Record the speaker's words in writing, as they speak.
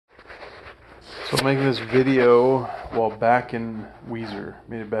So I'm making this video while back in Weezer,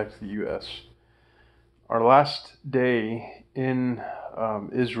 made it back to the U.S. Our last day in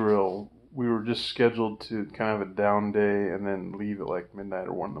Israel, we were just scheduled to kind of have a down day and then leave at like midnight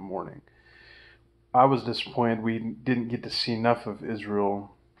or 1 in the morning. I was disappointed we didn't get to see enough of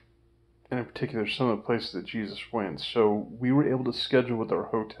Israel, and in particular some of the places that Jesus went. So we were able to schedule with our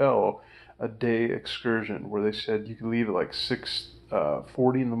hotel a day excursion where they said you could leave at like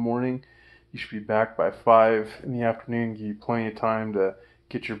 6:40 in the morning. You should be back by 5 in the afternoon, give you plenty of time to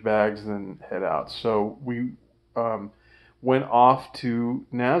get your bags and then head out. So we went off to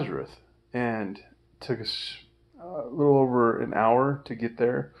Nazareth, and it took us a little over an hour to get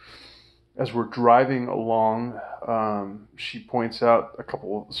there. As we're driving along, she points out a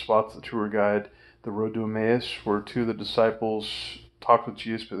couple of spots, the tour guide, the road to Emmaus, where two of the disciples talked with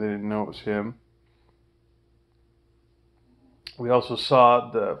Jesus, but they didn't know it was him. We also saw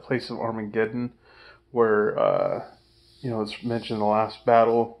the place of Armageddon, where it's mentioned the last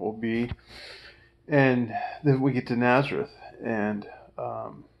battle will be. And then we get to Nazareth, and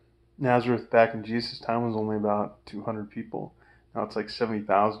Nazareth back in Jesus' time was only about 200 people. Now it's like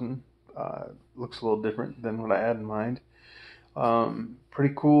 70,000. Looks a little different than what I had in mind.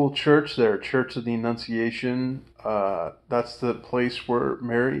 Pretty cool church there, Church of the Annunciation. That's the place where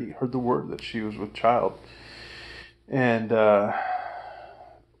Mary heard the word that she was with child. And it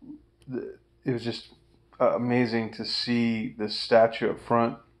was just amazing to see this statue up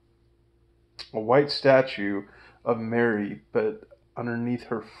front, a white statue of Mary, but underneath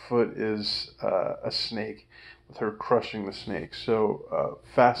her foot is a snake, with her crushing the snake. So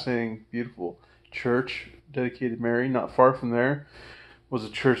fascinating, beautiful church dedicated to Mary. Not far from there was a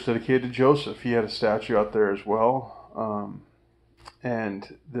church dedicated to Joseph. He had a statue out there as well.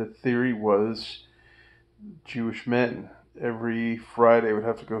 And the theory was Jewish men every Friday would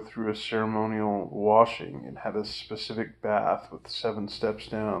have to go through a ceremonial washing and had a specific bath with 7 steps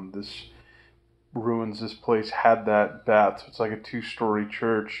down. This place had that bath. So it's like a 2-story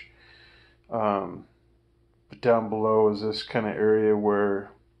church. But down below is this kind of area where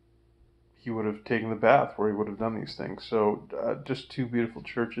he would have taken the bath, where he would have done these things. So just 2 beautiful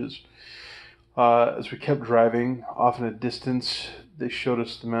churches. As we kept driving off in a distance, they showed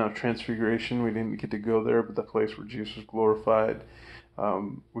us the Mount of Transfiguration. We didn't get to go there, but the place where Jesus was glorified.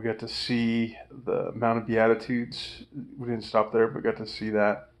 We got to see the Mount of Beatitudes. We didn't stop there, but got to see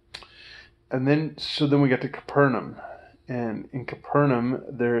that. And then we got to Capernaum. And in Capernaum,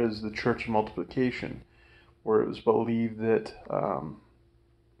 there is the Church of Multiplication, where it was believed that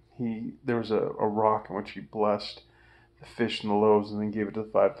there was a rock in which he blessed the fish and the loaves and then gave it to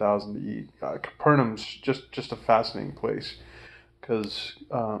the 5,000 to eat. Capernaum's just a fascinating place, because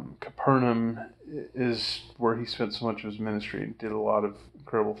Capernaum is where he spent so much of his ministry and did a lot of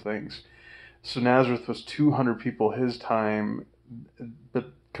incredible things. So Nazareth was 200 people his time,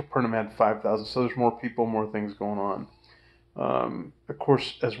 but Capernaum had 5,000. So there's more people, more things going on. Of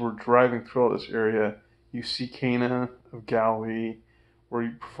course, as we're driving through all this area, you see Cana of Galilee, where he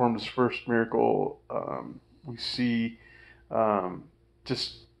performed his first miracle. We see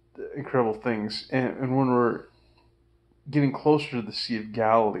just incredible things. And when we're getting closer to the Sea of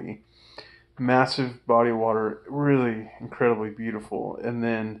Galilee, massive body of water, really incredibly beautiful. And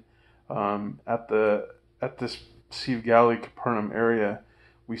then at this Sea of Galilee, Capernaum area,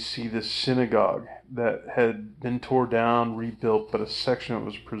 we see this synagogue that had been torn down, rebuilt, but a section of it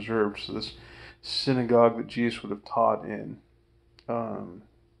was preserved. So this synagogue that Jesus would have taught in. And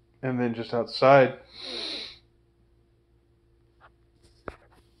then just outside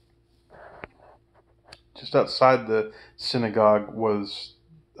the synagogue was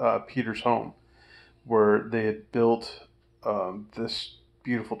Peter's home, where they had built this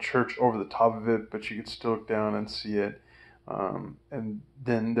beautiful church over the top of it, but you could still look down and see it. And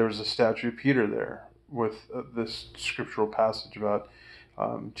then there was a statue of Peter there with this scriptural passage about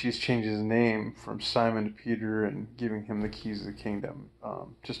Jesus changing his name from Simon to Peter and giving him the keys of the kingdom.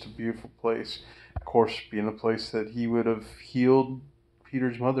 Just a beautiful place. Of course, being a place that he would have healed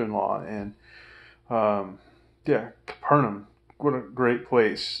Peter's mother-in-law. And Capernaum, what a great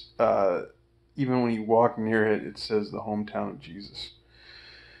place. Even when you walk near it, it says the hometown of Jesus.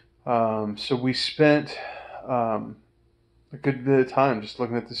 So we spent a good bit of time just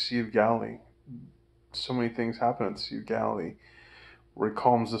looking at the Sea of Galilee. So many things happen at the Sea of Galilee, where he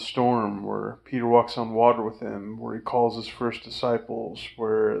calms the storm, where Peter walks on water with him, where he calls his first disciples,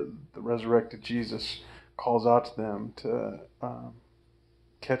 where the resurrected Jesus calls out to them to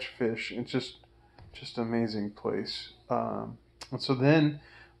catch fish. It's just an amazing place. And so then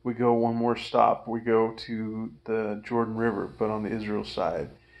we go one more stop. We go to the Jordan River, but on the Israel side.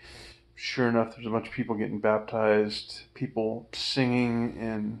 Sure enough, there's a bunch of people getting baptized, people singing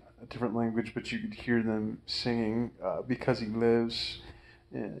in a different language, but you could hear them singing because he lives,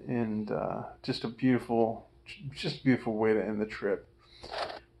 and just a beautiful way to end the trip.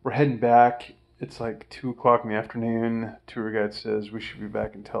 We're heading back. It's like 2 o'clock in the afternoon. Tour guide says we should be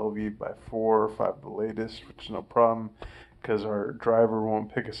back in Tel Aviv by 4 or 5 at the latest, which is no problem because our driver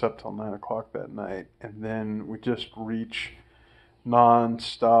won't pick us up till 9 o'clock that night. And then we just reach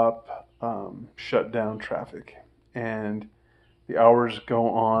non-stop shut down traffic, and the hours go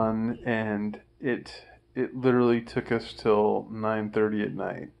on, and it literally took us till 9:30 at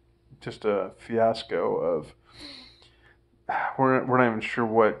night. Just a fiasco of we're not even sure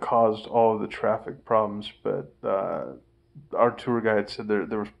what caused all of the traffic problems, but our tour guide said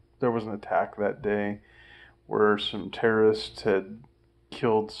there was an attack that day where some terrorists had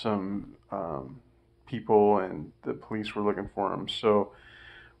killed some people, and the police were looking for them. So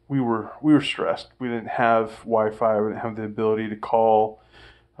we were stressed. We didn't have Wi-Fi. We didn't have the ability to call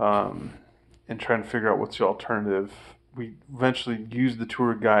and trying to figure out what's the alternative. We eventually used the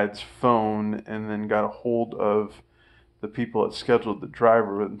tour guide's phone and then got a hold of the people that scheduled the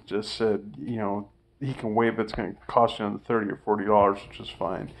driver and just said, he can wait, but it's going to cost you another $30 or $40, which is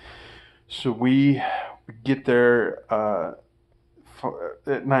fine. So we get there at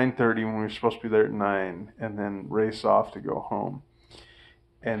 9:30 when we were supposed to be there at 9, and then race off to go home.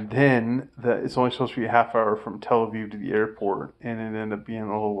 And then it's only supposed to be a half hour from Tel Aviv to the airport, and it ended up being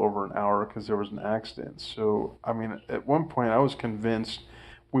a little over an hour because there was an accident. So, I mean, at one point I was convinced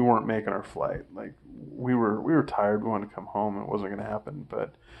we weren't making our flight. Like, we were tired. We wanted to come home. It wasn't going to happen.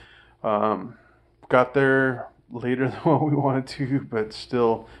 But got there later than what we wanted to, but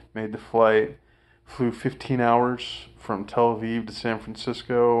still made the flight. Flew 15 hours from Tel Aviv to San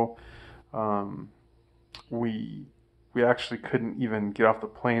Francisco. We actually couldn't even get off the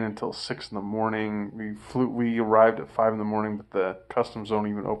plane until 6 in the morning. We arrived at 5 in the morning, but the customs don't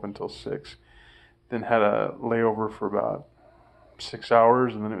even open until 6. Then had a layover for about 6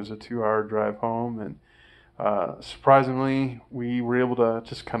 hours, and then it was a 2-hour drive home. And surprisingly, we were able to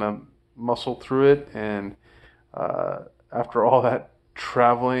just kind of muscle through it. And after all that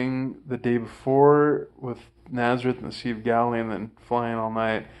traveling the day before with Nazareth and the Sea of Galilee, and then flying all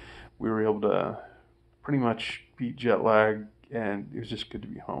night, we were able to pretty much beat jet lag, and it was just good to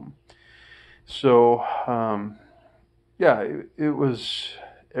be home. So, it was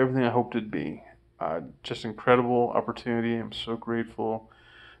everything I hoped it'd be. Just incredible opportunity. I'm so grateful.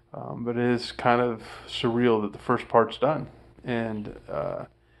 But it is kind of surreal that the first part's done. And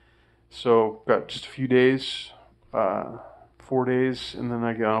so got just a few days, 4 days, and then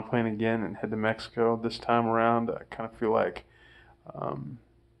I get on a plane again and head to Mexico. This time around, I kind of feel like,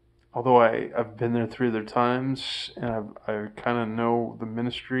 although I've been there 3 other times and I kind of know the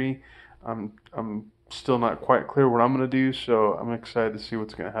ministry, I'm still not quite clear what I'm going to do. So I'm excited to see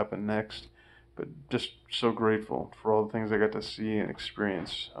what's going to happen next. But just so grateful for all the things I got to see and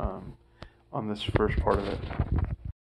experience on this first part of it.